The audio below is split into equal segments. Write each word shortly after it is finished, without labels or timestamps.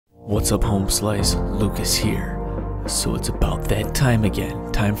What's up, home slice? Lucas here. So it's about that time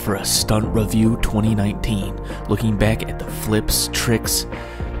again. Time for a stunt review 2019. Looking back at the flips, tricks,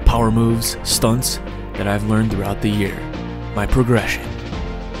 power moves, stunts that I've learned throughout the year. My progression.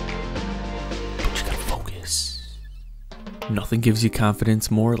 But you gotta focus. Nothing gives you confidence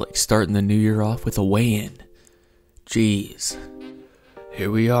more like starting the new year off with a weigh-in. Jeez.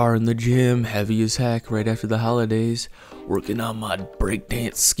 Here we are in the gym, heavy as heck, right after the holidays, working on my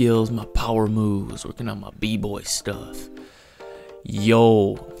breakdance skills, my power moves, working on my b-boy stuff.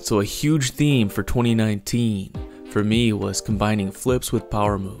 Yo, so a huge theme for 2019 for me was combining flips with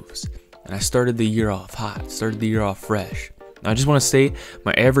power moves. And I started the year off hot, started the year off fresh. Now, I just want to say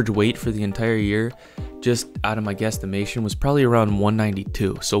my average weight for the entire year, just out of my guesstimation, was probably around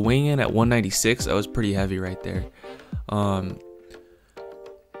 192. So weighing in at 196, I was pretty heavy right there.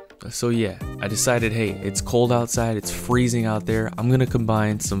 So yeah, I decided, hey, it's cold outside, it's freezing out there. I'm going to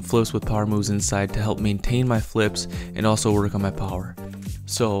combine some flips with power moves inside to help maintain my flips and also work on my power.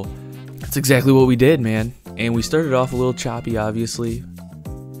 So that's exactly what we did, man. And we started off a little choppy, obviously,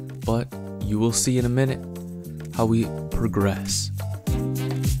 but you will see in a minute how we progress.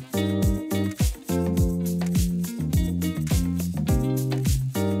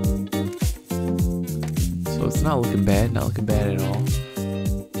 So it's not looking bad at all.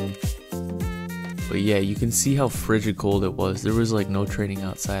 But yeah, you can see how frigid cold it was. There was like no training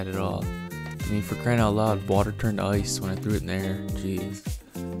outside at all. I mean, for crying out loud, water turned to ice when I threw it in the air. Jeez.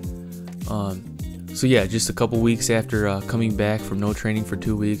 So yeah, just a couple weeks after coming back from no training for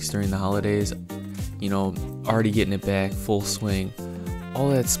 2 weeks during the holidays, you know, already getting it back, full swing. All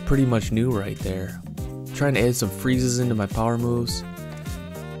that's pretty much new right there. Trying to add some freezes into my power moves.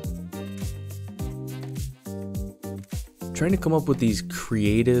 Trying to come up with these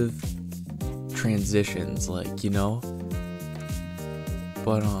creative transitions, like, you know,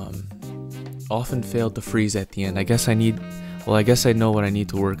 but often failed to freeze at the end. I guess I know what I need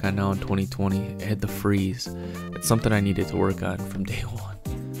to work on now in 2020. I had the freeze. It's something I needed to work on from day one.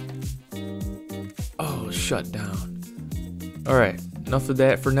 Oh, shut down. Alright, enough of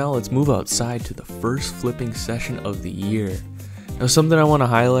that for now. Let's move outside to the first flipping session of the year. Now, something I want to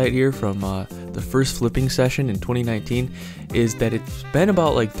highlight here from the first flipping session in 2019 is that it's been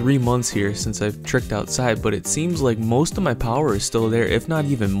about like 3 months here since I've tricked outside, but it seems like most of my power is still there, if not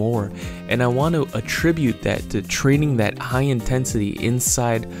even more. And I want to attribute that to training that high intensity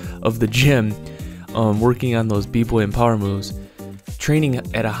inside of the gym, working on those b-boy and power moves, training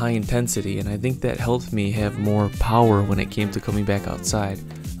at a high intensity. And I think that helped me have more power when it came to coming back outside.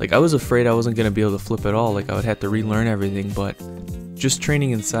 Like, I was afraid I wasn't going to be able to flip at all, like I would have to relearn everything, but just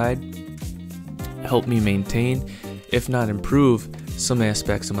training inside helped me maintain, if not improve, some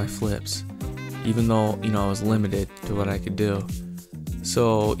aspects of my flips, even though, you know, I was limited to what I could do.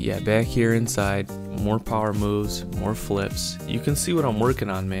 So yeah, back here inside, more power moves, more flips. You can see what I'm working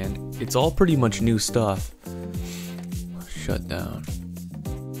on, man. It's all pretty much new stuff. Shut down.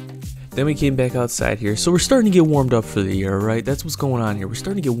 Then we came back outside here, so we're starting to get warmed up for the year, right? That's what's going on here. We're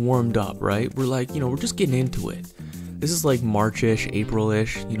starting to get warmed up, right? We're like, you know, we're just getting into it. This is like March-ish,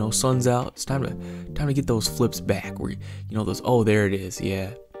 April-ish, you know, sun's out. It's time to get those flips back. Where, you know, those, oh, there it is,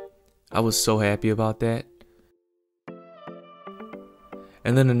 yeah. I was so happy about that.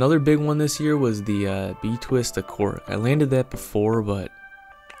 And then another big one this year was the B-twist to cork. I landed that before, but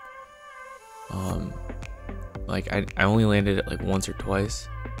like I only landed it like once or twice,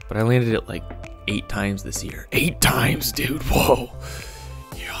 but I landed it like 8 times this year. 8 times, dude. Whoa.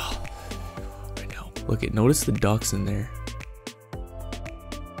 Yeah. Look at, notice the ducks in there.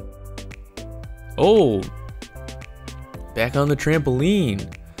 Oh, back on the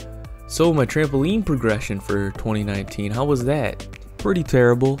trampoline. So my trampoline progression for 2019, how was that? Pretty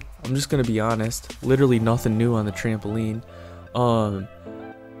terrible. I'm just gonna be honest. Literally nothing new on the trampoline.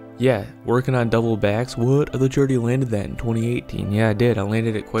 Yeah, working on double backs. What? I thought you already landed that in 2018. Yeah, I did. I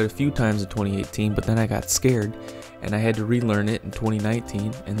landed it quite a few times in 2018, but then I got scared and I had to relearn it in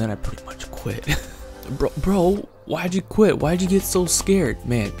 2019, and then I pretty much quit. Bro, why'd you quit? Why'd you get so scared?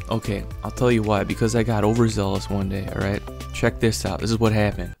 Man, okay, I'll tell you why. Because I got overzealous one day, alright? Check this out. This is what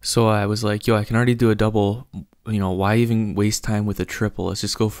happened. So I was like, yo, I can already do a double. You know, why even waste time with a triple? Let's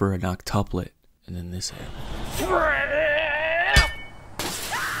just go for an octuplet. And then this happened.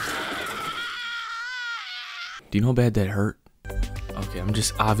 Do you know how bad that hurt? Okay, I'm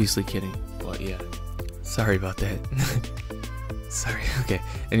just obviously kidding. But yeah, sorry about that. Sorry, okay.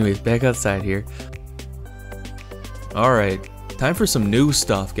 Anyways, back outside here. Alright, time for some new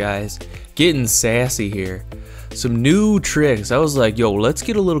stuff, guys. Getting sassy here. Some new tricks. I was like, yo, let's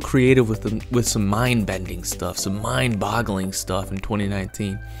get a little creative with some mind-bending stuff, some mind-boggling stuff in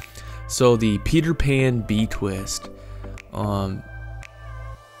 2019. So the Peter Pan B twist.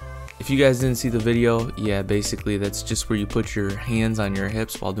 If you guys didn't see the video, yeah, basically that's just where you put your hands on your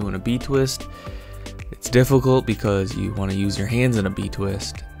hips while doing a B twist. It's difficult because you want to use your hands in a B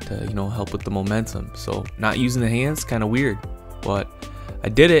twist to, you know, help with the momentum. So not using the hands, kind of weird, but I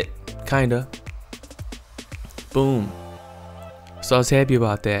did it, kinda. Boom. So I was happy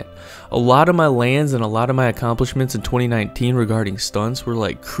about that. A lot of my lands and a lot of my accomplishments in 2019 regarding stunts were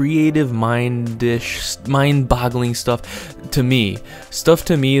like creative, mind-boggling stuff to me. Stuff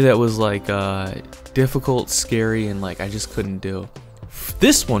to me that was like difficult, scary, and like I just couldn't do.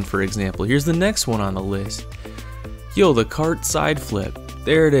 This one, for example, here's the next one on the list. Yo, the cart side flip.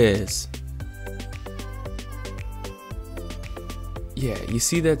 There it is. Yeah, you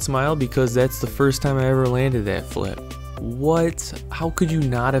see that smile because that's the first time I ever landed that flip. What? How could you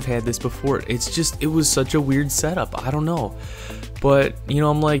not have had this before? It's just, it was such a weird setup. I don't know. But, you know,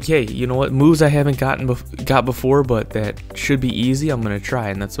 I'm like, hey, you know what? Moves I haven't got before, but that should be easy. I'm going to try,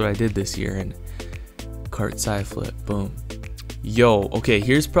 and that's what I did this year. And cart side flip. Boom. Yo, okay,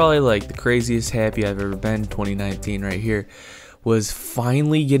 here's probably like the craziest happy I've ever been 2019 right here. Was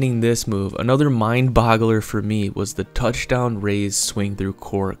finally getting this move. Another mind boggler for me was the touchdown raise swing through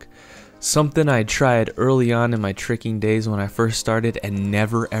cork. Something I tried early on in my tricking days when I first started and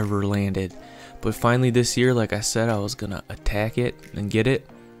never ever landed. But finally this year, like I said, I was gonna attack it and get it.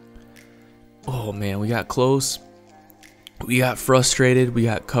 Oh man, we got close. We got frustrated. We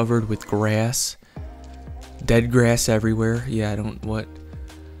got covered with grass. Dead grass everywhere. Yeah, I don't what.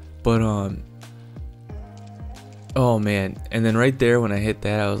 But oh man, and then right there when I hit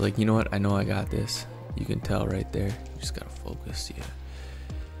that, I was like, you know what? I know I got this. You can tell right there. You just gotta focus, yeah.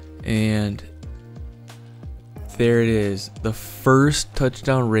 And there it is, the first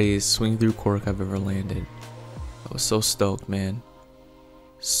touchdown raise swing through cork I've ever landed. I was so stoked, man.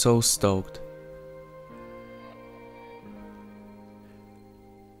 So stoked.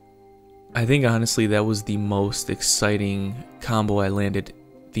 I think honestly that was the most exciting combo I landed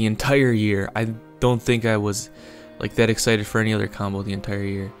the entire year. I don't think I was like that excited for any other combo the entire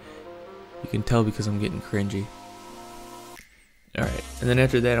year. You can tell because I'm getting cringy. Alright, and then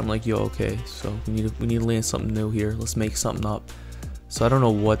after that I'm like, yo, okay, so we need to land something new here. Let's make something up. So I don't know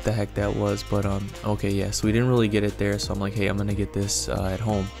what the heck that was, but okay, yeah, so we didn't really get it there, so I'm like, hey, I'm gonna get this at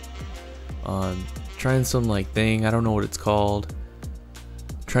home. Trying some like thing, I don't know what it's called.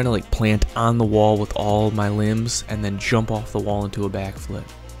 Trying to like plant on the wall with all my limbs and then jump off the wall into a backflip.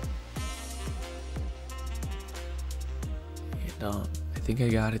 And I think I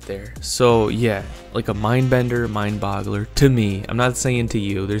got it there. So yeah, like a mind bender, mind boggler to me. I'm not saying to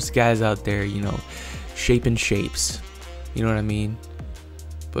you. There's guys out there, you know, shaping shapes. You know what I mean?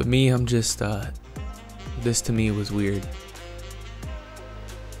 But me, I'm just this to me was weird.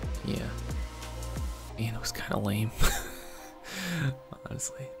 Yeah. Man, it was kind of lame.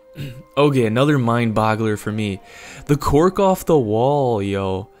 Honestly. Okay, another mind boggler for me. The cork off the wall,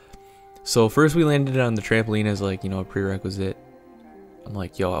 yo. So first we landed it on the trampoline as like, you know, a prerequisite. I'm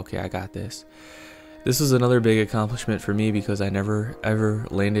like, yo, okay, I got this. This was another big accomplishment for me because I never ever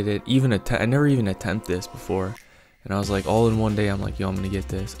landed it. I never even attempted this before. And I was like, all in one day, I'm like, yo, I'm gonna get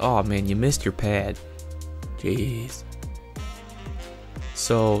this. Oh man, you missed your pad. Jeez.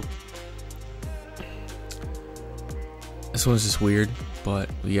 So this one's just weird,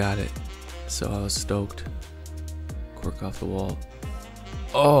 but we got it. So I was stoked. Cork off the wall.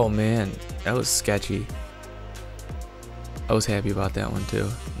 Oh man, that was sketchy. I was happy about that one too,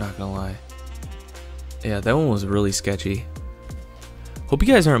 not gonna lie. Yeah, that one was really sketchy. Hope you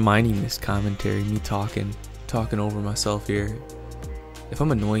guys aren't minding this commentary, me talking over myself here. If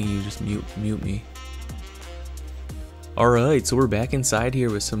I'm annoying you, just mute me. Alright, so we're back inside here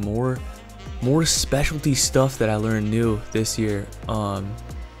with some more specialty stuff that I learned new this year. Oh,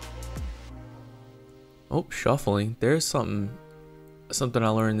 shuffling. There's something I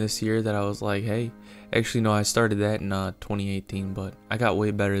learned this year that I was like, hey, actually no, I started that in 2018, but I got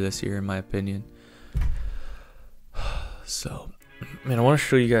way better this year in my opinion. So, man, I want to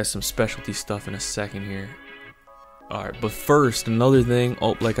show you guys some specialty stuff in a second here. Alright, but first, another thing,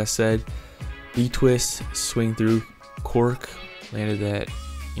 like I said, B-twist, swing through cork, landed that,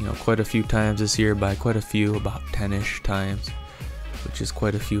 you know, quite a few times this year. By quite a few, about 10-ish times, which is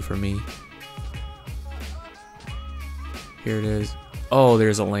quite a few for me. Here it is. Oh,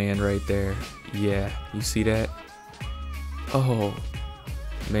 there's a land right there. Yeah, you see that? Oh,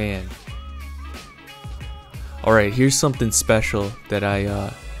 man. Alright, here's something special that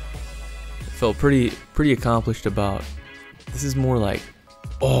I felt pretty accomplished about. This is more like,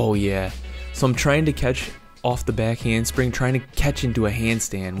 oh yeah. So I'm trying to catch off the back handspring, trying to catch into a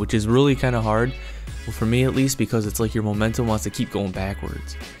handstand, which is really kind of hard. Well, for me at least, because it's like your momentum wants to keep going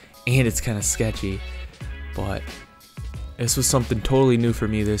backwards. And it's kind of sketchy. But this was something totally new for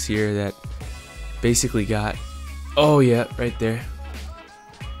me this year that basically got... Oh, yeah, right there.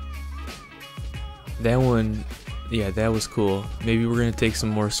 That one, yeah, that was cool. Maybe we're going to take some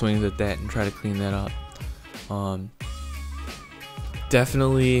more swings at that and try to clean that up.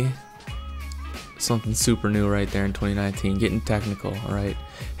 Definitely something super new right there in 2019. Getting technical, all right?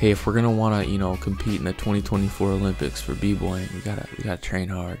 Hey, if we're going to want to, you know, compete in the 2024 Olympics for b-boying, we gotta train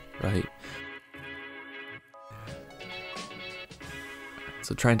hard, right?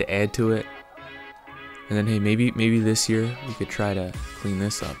 So trying to add to it. And then, hey, maybe this year we could try to clean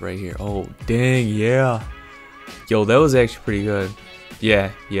this up right here. Oh, dang, yeah. Yo, that was actually pretty good.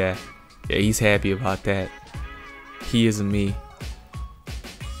 Yeah, he's happy about that. He isn't me.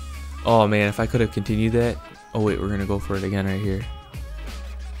 Oh, man, if I could have continued that. Oh, wait, we're going to go for it again right here.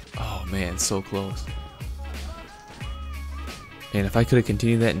 Oh, man, so close. Man, if I could have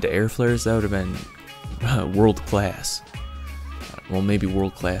continued that into air flares, that would have been world class. Well, maybe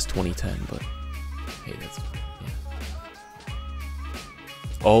world class 2010, but... Hey, that's, yeah.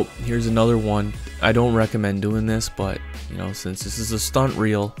 Oh, here's another one. I don't recommend doing this, but, you know, since this is a stunt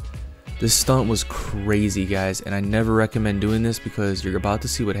reel, this stunt was crazy, guys, and I never recommend doing this because you're about to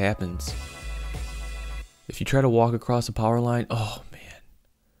see what happens. If you try to walk across a power line, oh, man.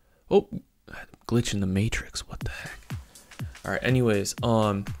 Oh, glitch in the matrix, what the heck. All right, anyways,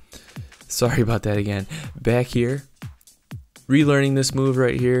 sorry about that again. Back here, relearning this move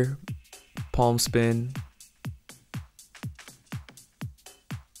right here. Palm spin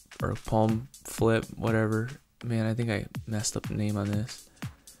or palm flip, whatever. Man, I think I messed up the name on this.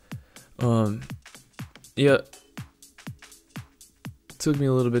 Yeah, took me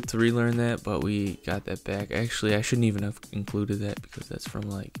a little bit to relearn that, but we got that back. Actually, I shouldn't even have included that because that's from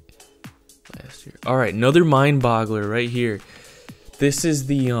like last year. All right, another mind boggler right here. This is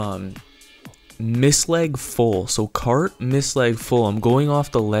the misleg full. So cart misleg full. I'm going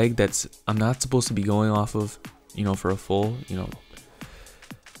off the leg that's I'm not supposed to be going off of, you know, for a full, you know,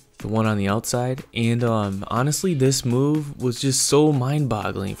 the one on the outside. And honestly, this move was just so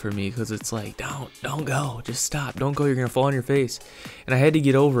mind-boggling for me because it's like, don't go, just stop, don't go, you're gonna fall on your face. And I had to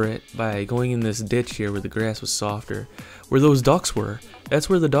get over it by going in this ditch here where the grass was softer, where those ducks were. That's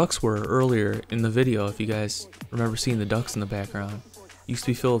where the ducks were earlier in the video, if you guys remember seeing the ducks in the background. Used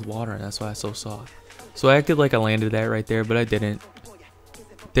to be filled with water, and that's why it's so soft. So I acted like I landed that right there, but I didn't.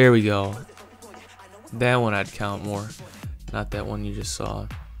 There we go. That one I'd count more, not that one you just saw.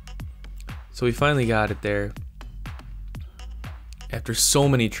 So we finally got it there. After so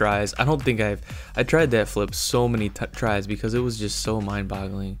many tries, I don't think I tried that flip so many tries because it was just so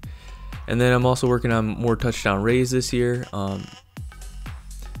mind-boggling. And then I'm also working on more touchdown rays this year.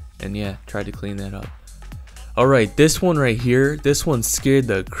 And yeah, tried to clean that up. Alright, this one right here, this one scared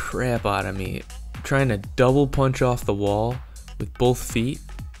the crap out of me. Trying to double punch off the wall with both feet.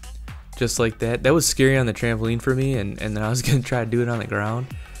 Just like that. That was scary on the trampoline for me, and then I was going to try to do it on the ground.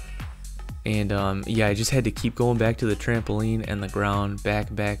 And yeah, I just had to keep going back to the trampoline and the ground, back,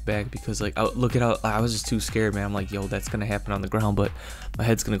 because like, look at how, I was just too scared, man. I'm like, yo, that's going to happen on the ground, but my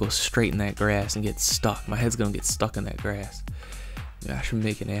head's going to go straight in that grass and get stuck. My head's going to get stuck in that grass. Yeah, I should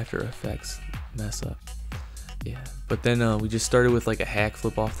make an After Effects mess up. Yeah, but then we just started with like a hack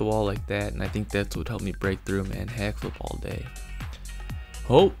flip off the wall like that, and I think that's what helped me break through, man. Hack flip all day.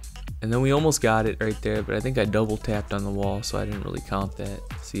 Oh, and then we almost got it right there, but I think I double tapped on the wall, so I didn't really count that.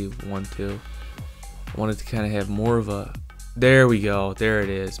 See, 1, 2. I wanted to kind of have more of a... There we go. There it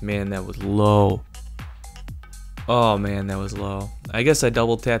is. Man, that was low. Oh, man, that was low. I guess I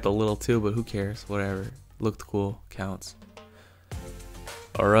double tapped a little too, but who cares? Whatever. Looked cool. Counts.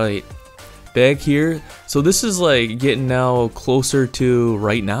 Alright. Back here. So this is like getting now closer to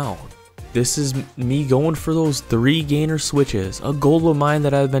right now. This is me going for those 3 gainer switches. A goal of mine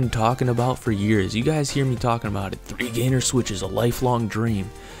that I've been talking about for years. You guys hear me talking about it. 3 gainer switches, a lifelong dream.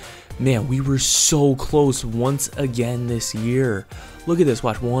 Man, we were so close once again this year. Look at this.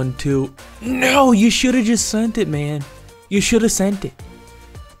 Watch. 1, 2. No, you should have just sent it, man. You should have sent it.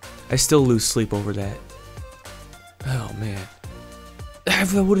 I still lose sleep over that. Oh, man.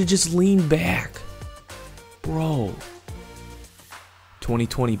 I would have just leaned back. Bro.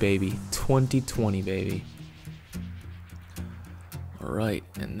 2020, baby. 2020, baby. Alright,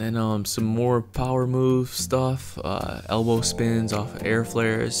 and then some more power move stuff. Elbow spins off of air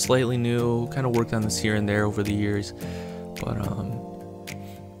flares. Slightly new. Kind of worked on this here and there over the years. But,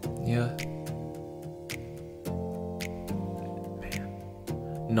 yeah.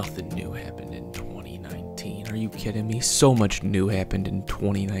 Man. Nothing new happened in 2019. are you kidding me? So much new happened in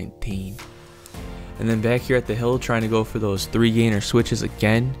 2019. And then back here at the hill, trying to go for those 3 gainer switches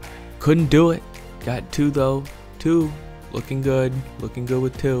again. Couldn't do it. Got 2 though. 2. Looking good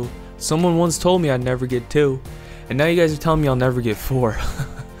with 2. Someone once told me I'd never get 2. And now you guys are telling me I'll never get 4.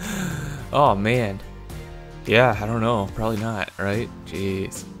 Oh man. Yeah, I don't know. Probably not, right?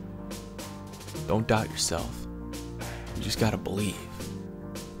 Jeez. Don't doubt yourself. You just gotta believe.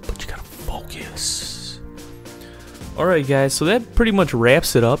 But you gotta focus. Alright guys, so that pretty much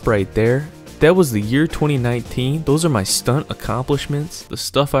wraps it up right there. That was the year 2019. Those are my stunt accomplishments. The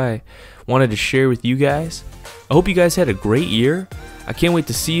stuff I wanted to share with you guys. I hope you guys had a great year. I can't wait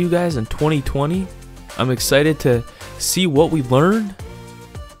to see you guys in 2020. I'm excited to see what we learned.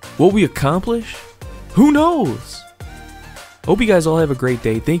 What we accomplish. Who knows? Hope you guys all have a great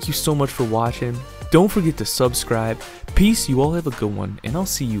day. Thank you so much for watching. Don't forget to subscribe. Peace. You all have a good one. And I'll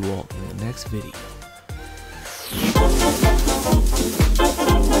see you all in the next video.